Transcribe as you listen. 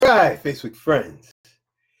Hi, Facebook friends.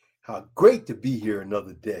 How great to be here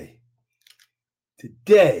another day.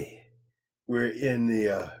 Today, we're in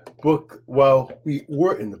the book. Well, we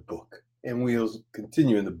were in the book, and we'll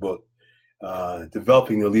continue in the book,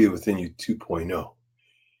 Developing the Leader Within You 2.0.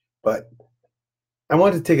 But I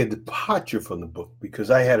wanted to take a departure from the book because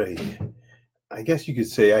I guess you could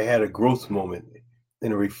say I had a growth moment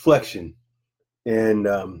and a reflection. And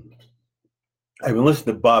I've been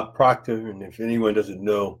listening to Bob Proctor, and if anyone doesn't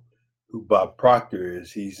know who Bob Proctor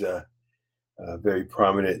is, he's a very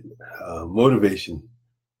prominent motivation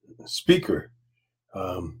speaker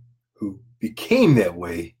who became that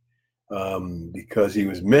way because he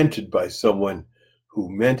was mentored by someone who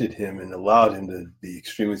mentored him and allowed him to be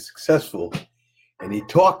extremely successful. And he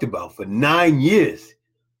talked about for 9 years,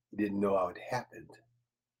 he didn't know how it happened.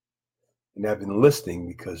 And I've been listening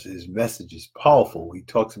because his message is powerful. He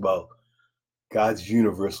talks about God's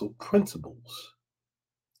universal principles.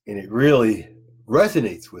 And it really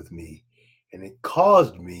resonates with me. And it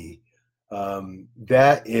caused me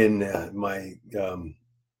that in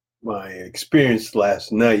my experience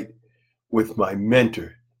last night with my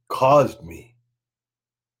mentor caused me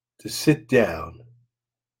to sit down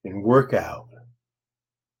and work out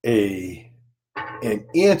an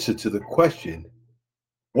answer to the question,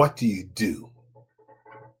 what do you do?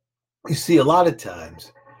 You see, a lot of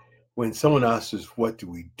times when someone asks us, what do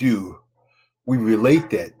we do? We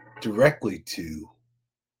relate that directly to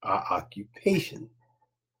our occupation.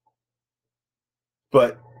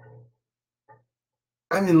 But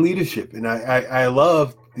I'm in leadership, and I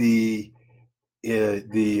love the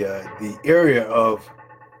area of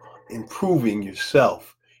improving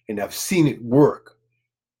yourself, and I've seen it work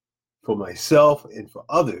for myself and for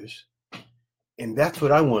others, and that's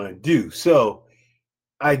what I want to do. So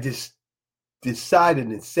I just decided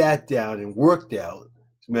and sat down and worked out.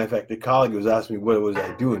 As a matter of fact, the colleague was asking me what was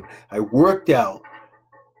I doing. I worked out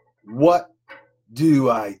what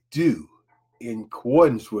do I do in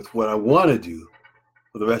accordance with what I want to do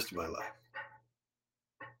for the rest of my life.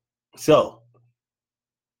 So,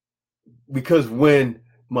 because when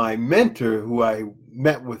my mentor, who I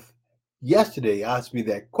met with yesterday, asked me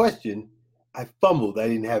that question, I fumbled. I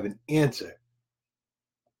didn't have an answer.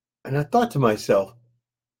 And I thought to myself,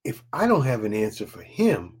 if I don't have an answer for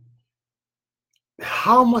him,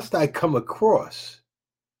 how must I come across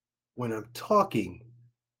when I'm talking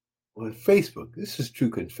on Facebook? This is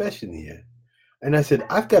true confession here. And I said,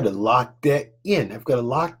 I've got to lock that in. I've got to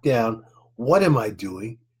lock down what am I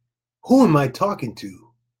doing? Who am I talking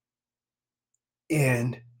to?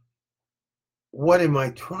 And what am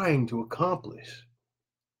I trying to accomplish?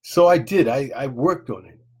 So I did. I worked on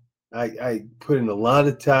it. I put in a lot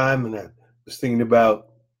of time, and I was thinking about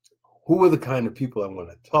who are the kind of people I want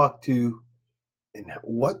to talk to, and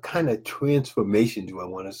what kind of transformation do I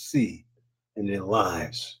want to see in their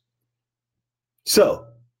lives. So,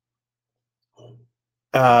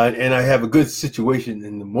 and I have a good situation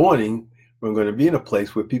in the morning where I'm going to be in a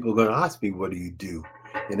place where people are going to ask me, what do you do?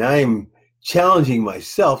 And I am challenging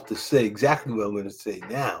myself to say exactly what I'm going to say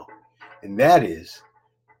now. And that is,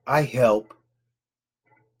 I help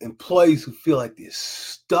employees who feel like they're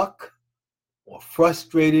stuck or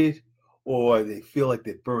frustrated, or they feel like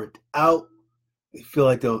they're burnt out. They feel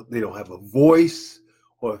like they don't have a voice,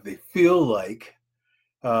 or if they feel like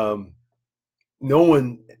no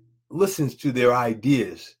one listens to their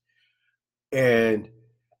ideas. And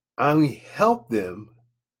I help them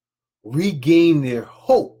regain their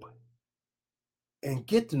hope and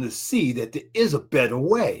get them to see that there is a better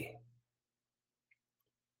way.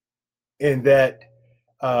 And that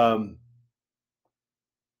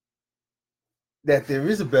there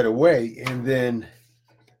is a better way, and then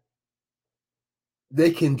they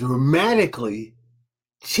can dramatically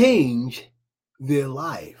change their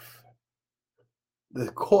life, the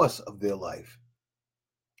course of their life.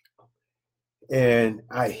 And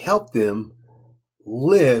I help them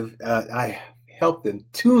I help them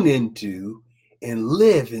tune into and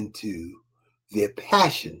live into their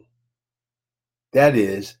passion. That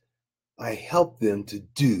is, I help them to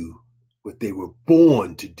do what they were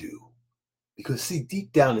born to do. Because see,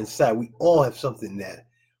 deep down inside, we all have something that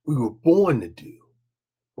we were born to do,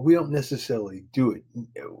 but we don't necessarily do it.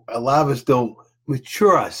 A lot of us don't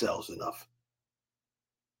mature ourselves enough.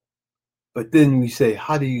 But then we say,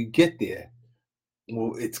 how do you get there?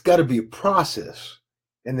 Well, it's got to be a process.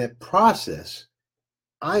 And that process,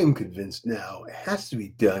 I am convinced now, it has to be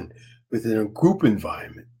done within a group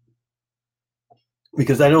environment.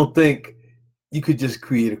 Because I don't think you could just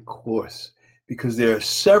create a course, because there are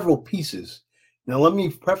several pieces. Now, let me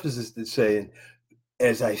preface this to say,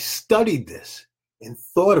 as I studied this and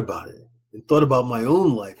thought about it, and thought about my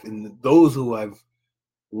own life and those who I've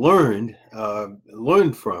learned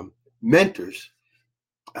from, mentors,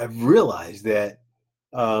 I've realized that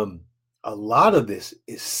a lot of this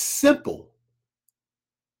is simple,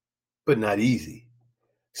 but not easy.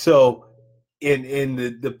 So, in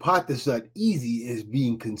the part that's not easy is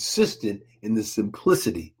being consistent in the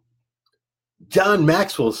simplicity. John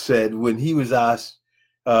Maxwell said when he was asked,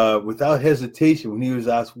 without hesitation, when he was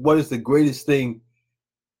asked, what is the greatest thing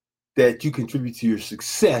that you contribute to your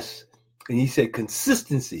success? And he said,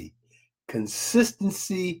 consistency.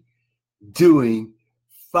 Consistency doing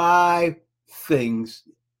 5 things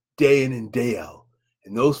day in and day out.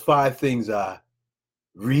 And those 5 things are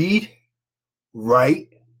read, write,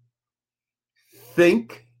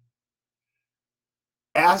 think,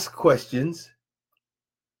 ask questions,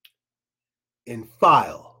 and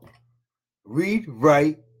file. Read,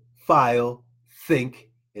 write, file, think,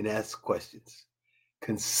 and ask questions.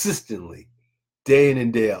 Consistently, day in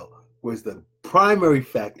and day out, was the primary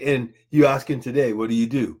fact. And you asking today, what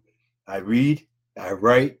do? I read, I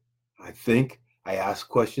write, I think, I ask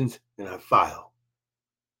questions, and I file.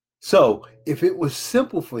 So if it was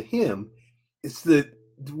simple for him, it's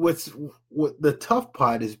what the tough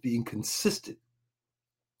part is being consistent.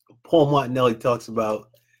 Paul Martinelli talks about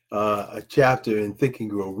a chapter in Think and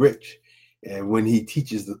Grow Rich. And when he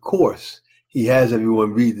teaches the course, he has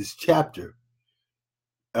everyone read this chapter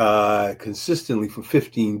consistently for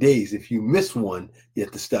 15 days. If you miss one, you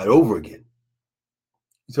have to start over again.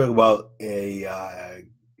 You talk about a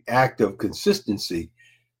act of consistency.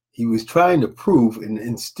 He was trying to prove and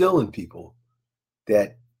instill in people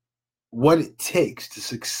that what it takes to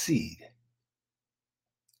succeed.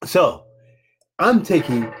 So I'm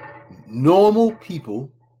taking normal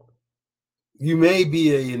people. You may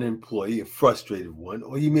be an employee, a frustrated one,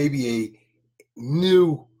 or you may be a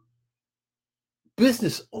new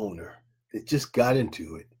business owner that just got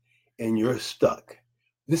into it and you're stuck.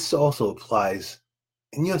 This also applies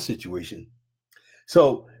in your situation.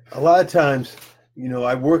 So a lot of times,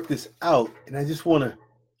 I work this out and I just want to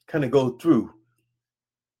kind of go through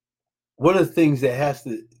one of the things that has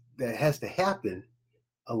to happen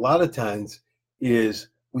a lot of times is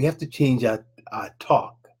we have to change our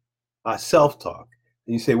talk, our self-talk.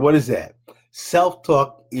 And you say, what is that?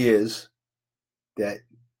 Self-talk is that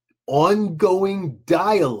ongoing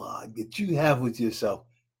dialogue that you have with yourself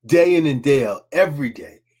day in and day out, every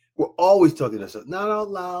day. We're always talking to ourselves, not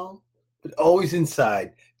out loud, but always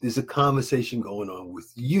inside. There's a conversation going on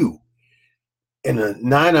with you. And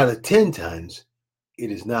 9 out of 10 times,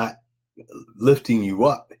 it is not lifting you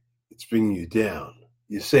up. It's bringing you down.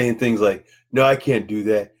 You're saying things like, no, I can't do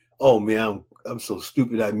that. Oh, man, I'm so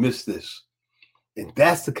stupid. I missed this. And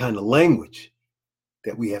that's the kind of language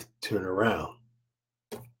that we have to turn around.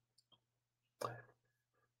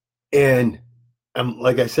 And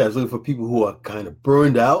like I said, I was looking for people who are kind of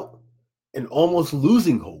burned out and almost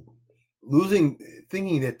losing hope,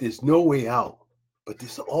 thinking that there's no way out, but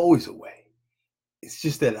there's always a way. It's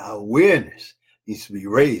just that our awareness needs to be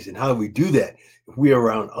raised. And how do we do that? If we are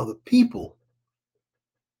around other people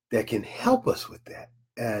that can help us with that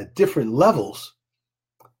at different levels,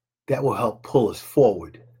 that will help pull us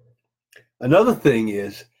forward. Another thing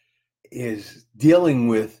is dealing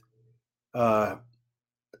with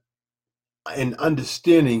and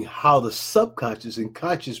understanding how the subconscious and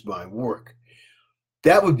conscious mind work.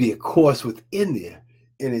 That would be a course within there.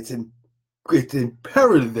 And it's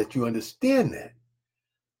imperative that you understand that.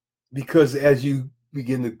 Because as you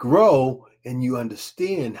begin to grow and you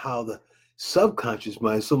understand how the subconscious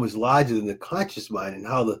mind is so much larger than the conscious mind and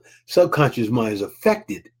how the subconscious mind is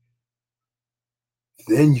affected,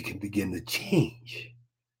 then you can begin to change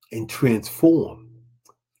and transform.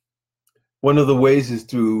 One of the ways is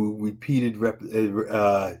through repeated,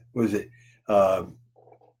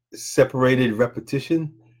 separated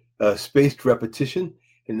repetition, spaced repetition.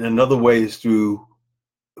 And another way is through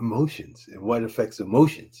emotions and what affects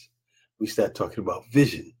emotions. We start talking about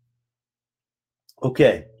vision.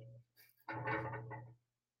 Okay.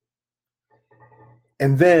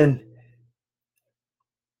 And then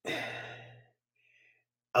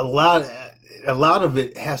a lot of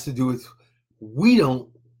it has to do with we don't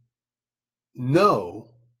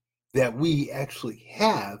know that we actually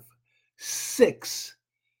have 6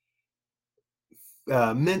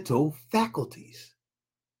 mental faculties.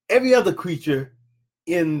 Every other creature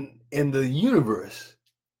in the universe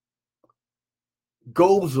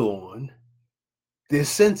goes on their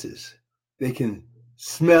senses. They can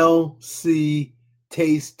smell, see,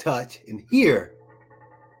 taste, touch, and hear.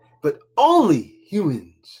 But only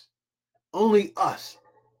humans, only us,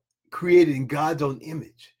 created in God's own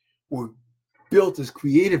image, were built as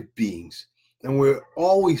creative beings, and we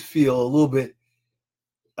always feel a little bit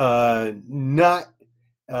not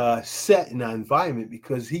set in our environment,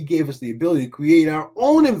 because he gave us the ability to create our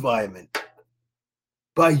own environment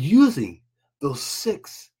by using those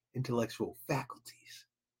 6 intellectual faculties.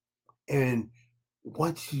 And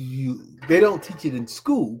once they don't teach it in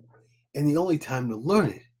school, and the only time to learn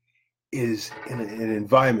it is in an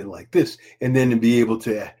environment like this, and then to be able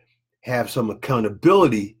to have some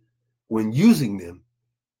accountability when using them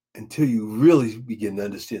until you really begin to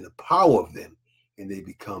understand the power of them and they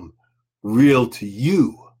become real to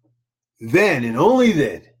you. Then, and only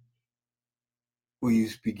then, will you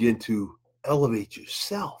begin to elevate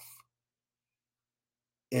yourself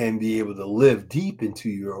and be able to live deep into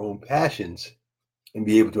your own passions and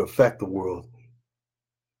be able to affect the world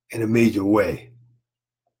in a major way.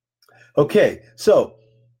 Okay, so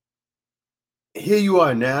here you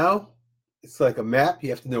are now. It's like a map. You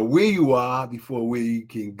have to know where you are before where you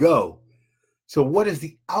can go. So what is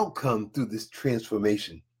the outcome through this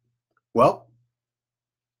transformation? Well,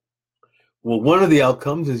 one of the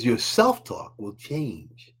outcomes is your self-talk will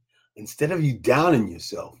change. Instead of you downing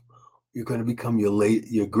yourself, you're going to become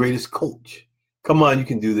your greatest coach. Come on, you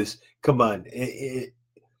can do this. Come on.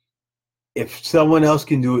 If someone else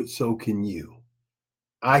can do it, so can you.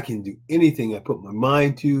 I can do anything I put my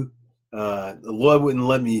mind to. The Lord wouldn't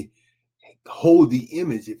let me hold the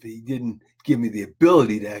image if he didn't give me the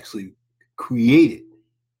ability to actually create it.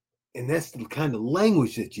 And that's the kind of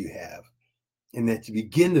language that you have and that you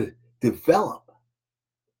begin to develop.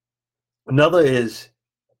 Another is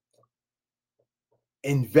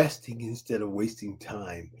investing instead of wasting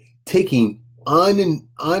time. Taking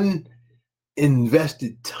uninvested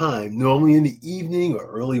time, normally in the evening or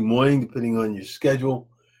early morning, depending on your schedule,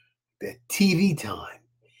 that TV time,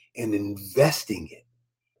 and investing it.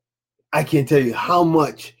 I can't tell you how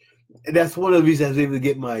much. That's one of the reasons I was able to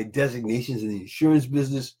get my designations in the insurance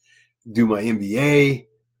business, do my MBA,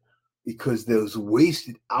 because those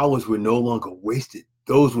wasted hours were no longer wasted.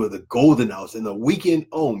 Those were the golden hours. And the weekend,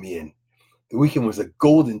 oh man, the weekend was a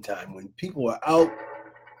golden time. When people were out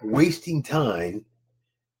wasting time,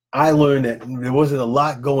 I learned that there wasn't a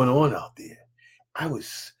lot going on out there. I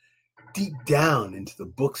was deep down into the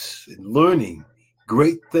books and learning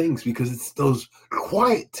great things, because it's those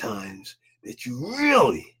quiet times that you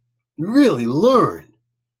really, really learn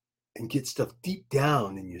and get stuff deep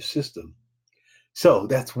down in your system. So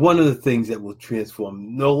that's one of the things that will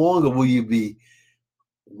transform. No longer will you be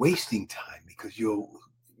wasting time, because you'll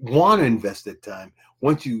want to invest that time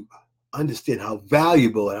once you understand how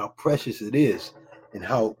valuable and how precious it is and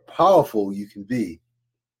how powerful you can be.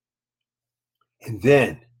 And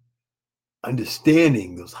then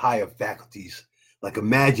understanding those higher faculties like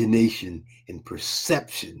imagination and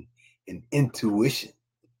perception and intuition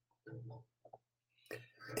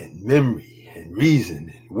and memory and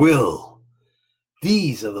reason and will.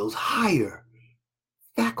 These are those higher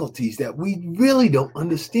faculties that we really don't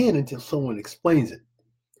understand until someone explains it.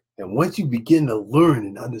 And once you begin to learn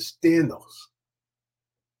and understand those,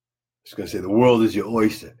 I'm just going to say the world is your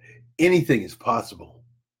oyster. Anything is possible.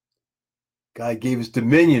 God gave us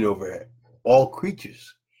dominion over all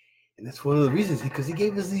creatures. And that's one of the reasons, because he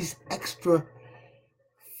gave us these extra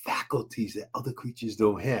faculties that other creatures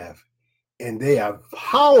don't have. And they are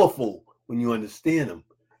powerful when you understand them.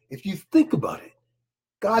 If you think about it,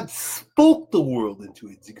 God spoke the world into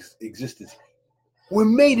its existence. We're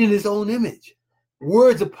made in his own image.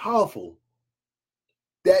 Words are powerful.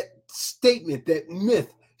 That statement, that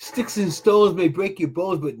myth, sticks and stones may break your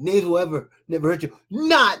bones, but nails will never hurt you.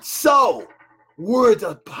 Not so. Words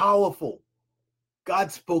are powerful.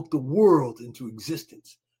 God spoke the world into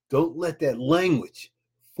existence. Don't let that language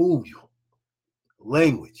fool you.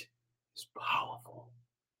 Language is powerful.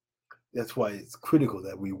 That's why it's critical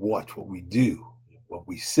that we watch what we do, what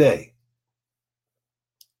we say.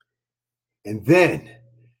 And then,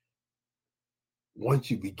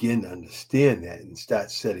 once you begin to understand that and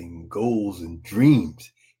start setting goals and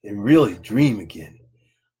dreams and really dream again,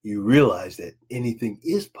 you realize that anything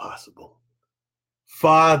is possible,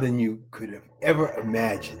 far than you could have ever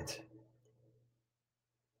imagined.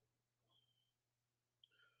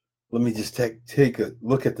 Let me just take a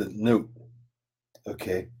look at the note.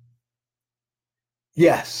 Okay.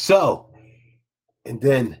 Yes, so, and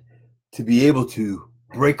then to be able to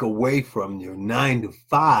break away from your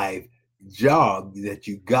 9-to-5 job that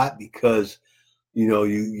you got because,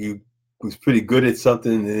 you was pretty good at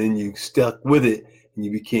something, and then you stuck with it and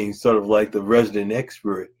you became sort of like the resident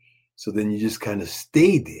expert. So then you just kind of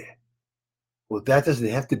stayed there. Well, that doesn't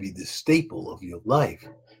have to be the staple of your life.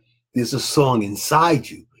 There's a song inside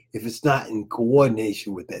you. If it's not in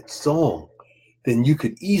coordination with that song, then you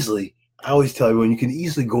could easily, I always tell everyone, you can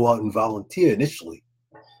easily go out and volunteer initially.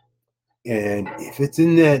 And if it's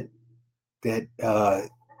in that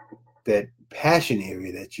passion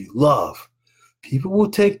area that you love, people will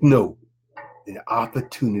take note and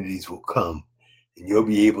opportunities will come, and you'll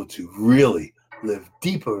be able to really live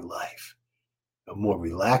deeper life, a more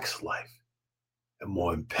relaxed life, a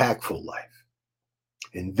more impactful life.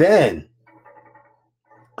 And then,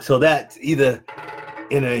 so that's either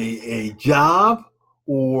in a job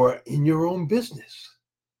or in your own business.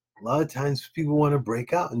 A lot of times people want to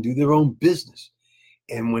break out and do their own business.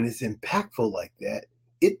 And when it's impactful like that,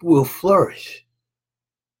 it will flourish.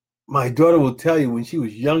 My daughter will tell you when she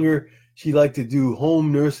was younger, she liked to do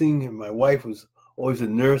home nursing, and my wife was always a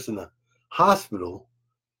nurse in a hospital.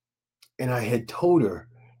 And I had told her,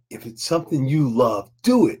 if it's something you love,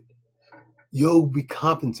 do it. You'll be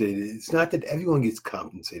compensated. It's not that everyone gets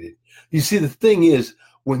compensated. You see, the thing is,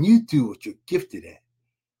 when you do what you're gifted at,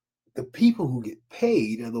 the people who get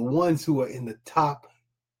paid are the ones who are in the top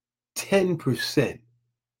 10%,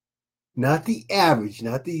 not the average,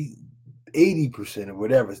 not the 80% or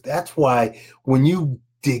whatever. That's why when you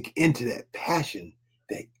dig into that passion,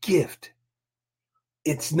 that gift,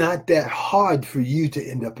 it's not that hard for you to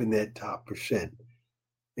end up in that top percent.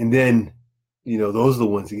 And then, those are the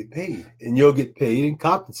ones that get paid, and you'll get paid and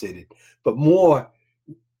compensated. But more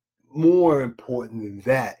important than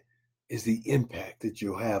that is the impact that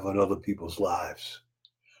you'll have on other people's lives.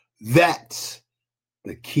 That's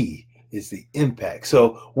the key, is the impact.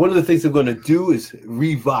 So one of the things I'm going to do is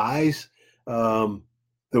revise the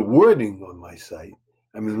wording on my site.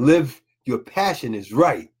 I mean, live your passion is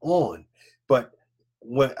right on, but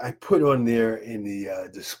what I put on there in the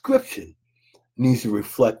description needs to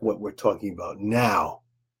reflect what we're talking about now,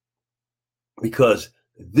 because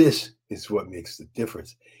this is what makes the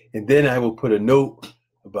difference. And then I will put a note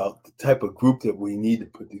about the type of group that we need to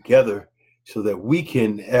put together so that we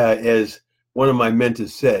can, as one of my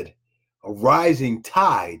mentors said, a rising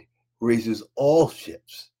tide raises all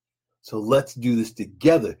ships. So let's do this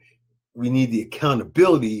together. We need the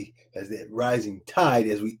accountability as that rising tide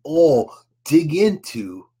as we all dig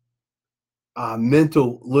into our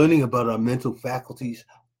learning about our mental faculties,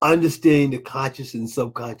 understanding the conscious and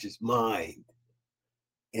subconscious mind,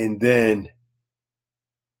 and then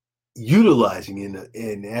utilizing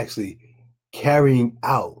and actually carrying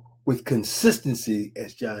out with consistency,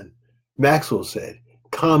 as John Maxwell said,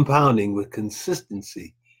 compounding with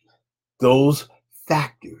consistency, those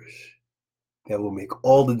factors that will make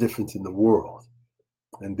all the difference in the world.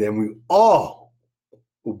 And then we all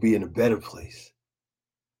will be in a better place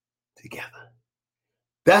together.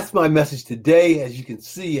 That's my message today. As you can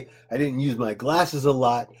see, I didn't use my glasses a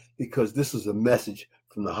lot because this is a message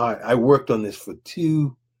from the heart. I worked on this for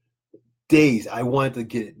 2 days. I wanted to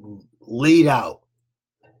get it laid out.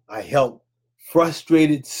 I help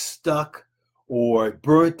frustrated, stuck, or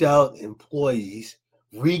burnt out employees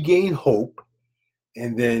regain hope,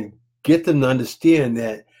 and then get them to understand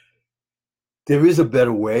that there is a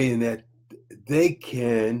better way and that they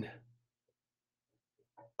can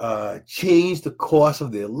change the course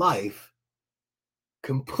of their life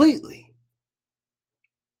completely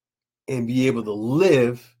and be able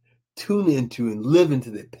to tune into and live into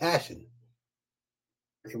their passion.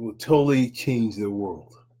 It will totally change their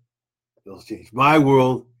world. It'll change my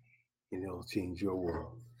world, and it'll change your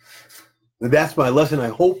world. But that's my lesson. I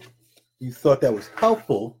hope you thought that was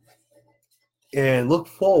helpful, and look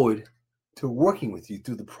forward to working with you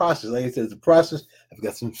through the process. Like I said, it's a process. I've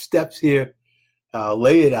got some steps here. I'll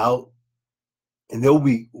lay it out, and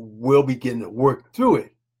we'll begin to work through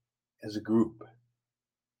it as a group.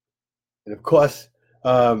 And of course,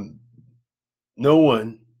 no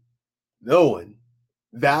one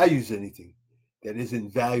values anything that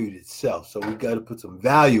isn't valued itself. So we've got to put some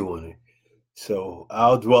value on it. So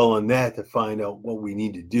I'll dwell on that to find out what we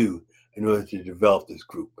need to do in order to develop this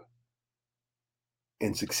group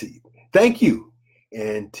and succeed. Thank you.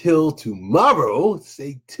 Until tomorrow,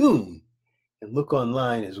 stay tuned and look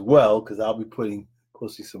online as well, because I'll be posting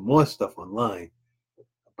some more stuff online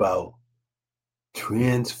about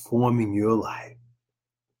transforming your life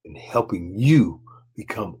and helping you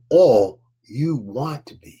become all you want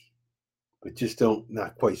to be, but just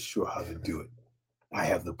not quite sure how to do it. I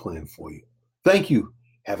have the plan for you. Thank you.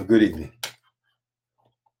 Have a good evening.